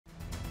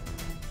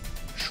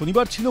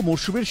শনিবার ছিল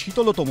মরশুমের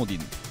শীতলতম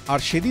দিন, আর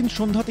সেদিন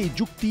সন্ধ্যাতেই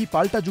যুক্তি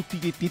পাল্টা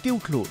যুক্তিতে তেতে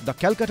উঠল দ্য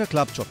ক্যালকাটা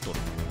ক্লাব চত্বর।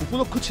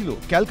 উপলক্ষ ছিল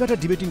ক্যালকাটা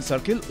ডিবেটিং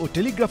সার্কেল ও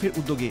টেলিগ্রাফের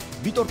উদ্যোগে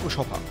বিতর্ক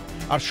সভা,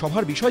 আর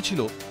সভার বিষয় ছিল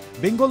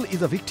Bengal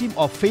is a victim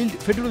of field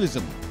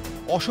federalism,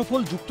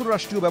 অসফল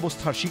যুক্তরাষ্ট্রীয়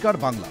ব্যবস্থার শিকার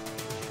বাংলা।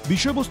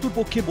 বিষয়বস্তুর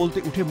পক্ষে বলতে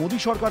উঠে মোদী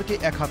সরকারকে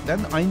এক হাত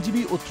দেন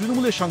আইনজীবী ও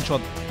তৃণমূলের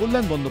সাংসদ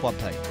কল্যাণ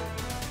Bandyopadhyay.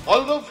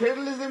 Although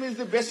federalism is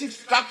the basic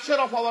structure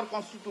of our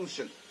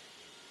constitution,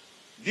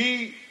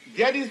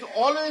 there is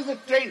always a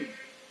trend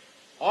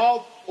of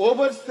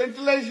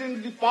over-centralizing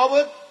the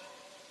power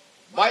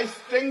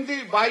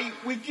by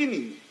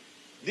weakening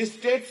the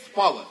state's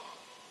power.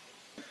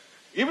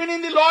 Even in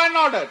the law and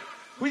order,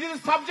 which is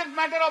the subject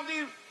matter of the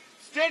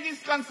state is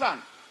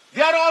concerned,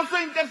 they are also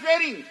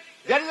interfering.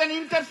 There is an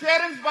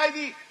interference by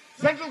the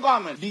central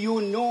government. Do you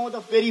know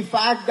the very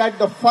fact that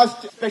the first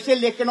special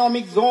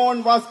economic zone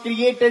was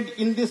created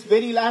in this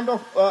very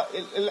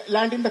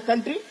land in the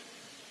country?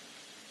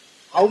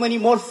 How many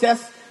more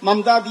cess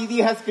Mamta Didi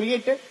has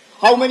created?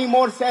 How many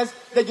more cess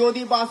the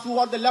Jyoti Basu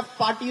or the left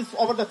parties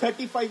over the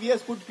 35 years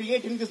could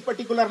create in this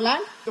particular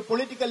land? The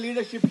political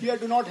leadership here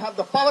do not have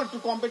the power to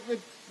compete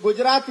with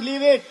Gujarat.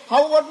 Leave it.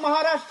 How about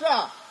Maharashtra?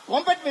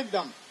 Compete with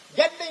them.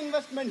 Get the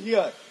investment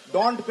here.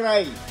 Don't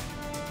cry.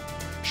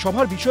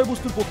 সভার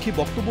বিষয়বস্তুর পক্ষে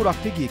বক্তব্য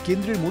রাখতে গিয়ে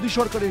কেন্দ্রের মোদী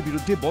সরকারের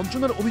বিরুদ্ধে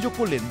বঞ্চনার অভিযোগ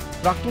করলেন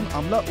প্রাক্তন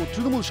আমলা ও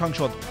তৃণমূল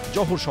সাংসদ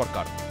জহর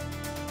সরকার।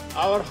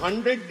 Our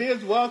 100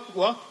 days work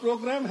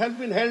program has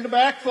been held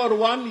back for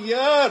 1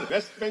 year.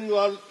 West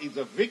Bengal is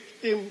a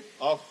victim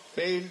of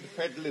failed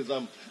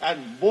federalism, and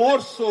more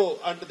so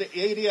under the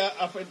area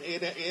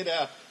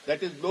that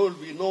is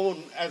known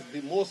as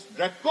the most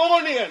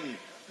draconian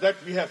that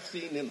we have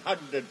seen in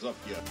hundreds of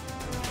years.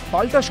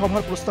 পাল্টা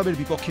সভার প্রস্তাবের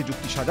বিপক্ষে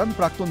যুক্তি সাজান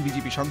প্রাক্তন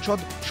BJP সাংসদ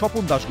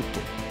Swapan Dasgupta.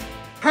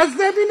 Has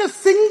there been a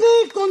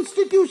single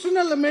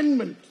constitutional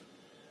amendment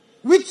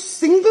which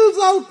singles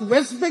out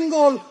West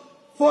Bengal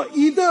for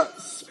either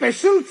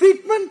special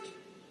treatment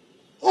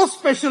or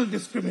special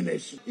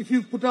discrimination? If you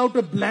put out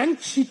a blank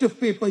sheet of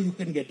paper, you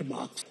can get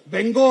marks.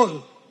 Bengal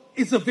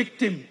is a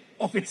victim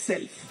of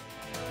itself.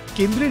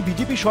 কেন্দ্রের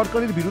BJP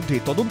সরকারের বিরুদ্ধে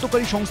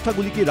তদন্তকারী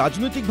সংস্থাগুলিকে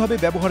রাজনৈতিকভাবে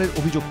ব্যবহারের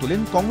অভিযোগ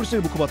তোলেন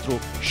কংগ্রেসের মুখপাত্র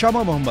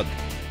Shama Mohammad.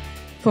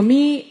 For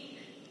me,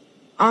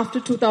 after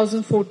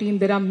 2014,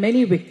 there are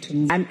many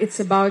victims, and it's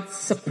about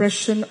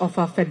suppression of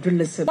our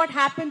federalism. What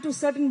happened to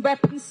certain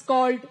weapons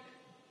called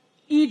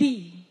ED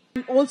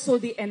and also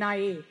the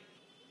NIA?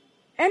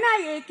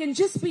 NIA can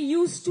just be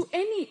used to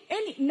any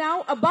now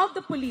above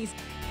the police.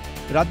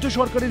 রাজ্য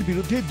সরকারের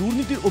বিরুদ্ধে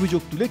দুর্নীতির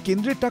অভিযোগ তুলে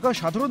কেন্দ্রের টাকা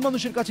সাধারণ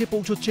মানুষের কাছে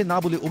পৌঁছচ্ছে না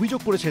বলে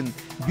অভিযোগ করেছেন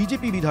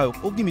বিজেপি বিধায়ক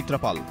অগ্নিমিত্রা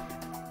পাল।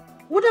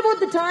 What about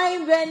the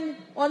time when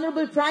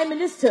Honorable Prime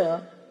Minister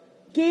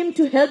came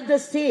to help the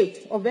state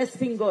of West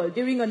Bengal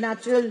during a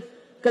natural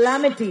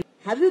calamity?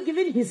 Have you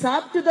given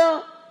hisab to the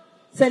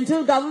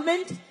central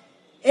government?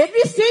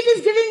 Every state is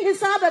giving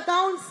hisab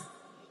accounts.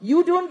 You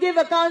don't give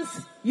accounts,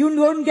 you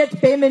don't get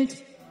payment.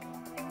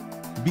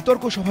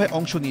 বিতর্ক সভায়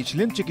অংশ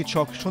নিয়েছিলেন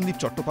চিকিৎসক সন্দীপ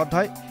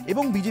চট্টোপাধ্যায়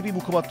এবং BJP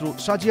মুখপাত্র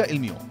সাজিয়া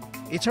এলমিও।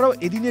 এছাড়াও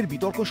এদিনের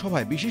বিতর্ক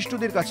সভায়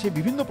বিশিষ্টদের কাছে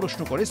বিভিন্ন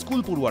প্রশ্ন করে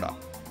স্কুল পড়ুয়ারা।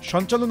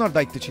 সঞ্চালনার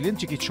দায়িত্বে ছিলেন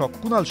চিকিৎসক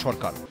কুনাল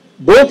সরকার।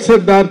 Both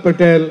Sardar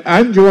Patel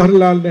and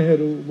Jawaharlal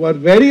Nehru were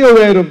very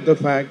aware of the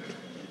fact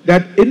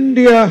that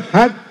India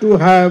had to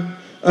have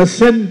a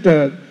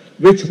center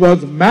which was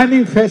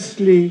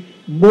manifestly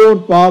more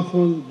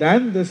powerful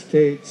than the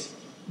states,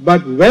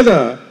 but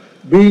whether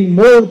being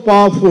more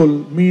powerful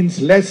means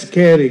less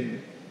caring,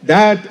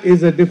 that is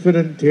a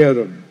different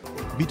theorem.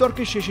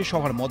 বিতর্কের শেষে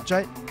সভার মত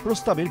যায়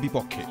প্রস্তাবের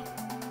বিপক্ষে।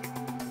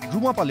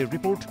 রুমা পালের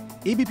report,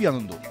 ABP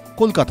আনন্দ,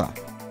 কলকাতা।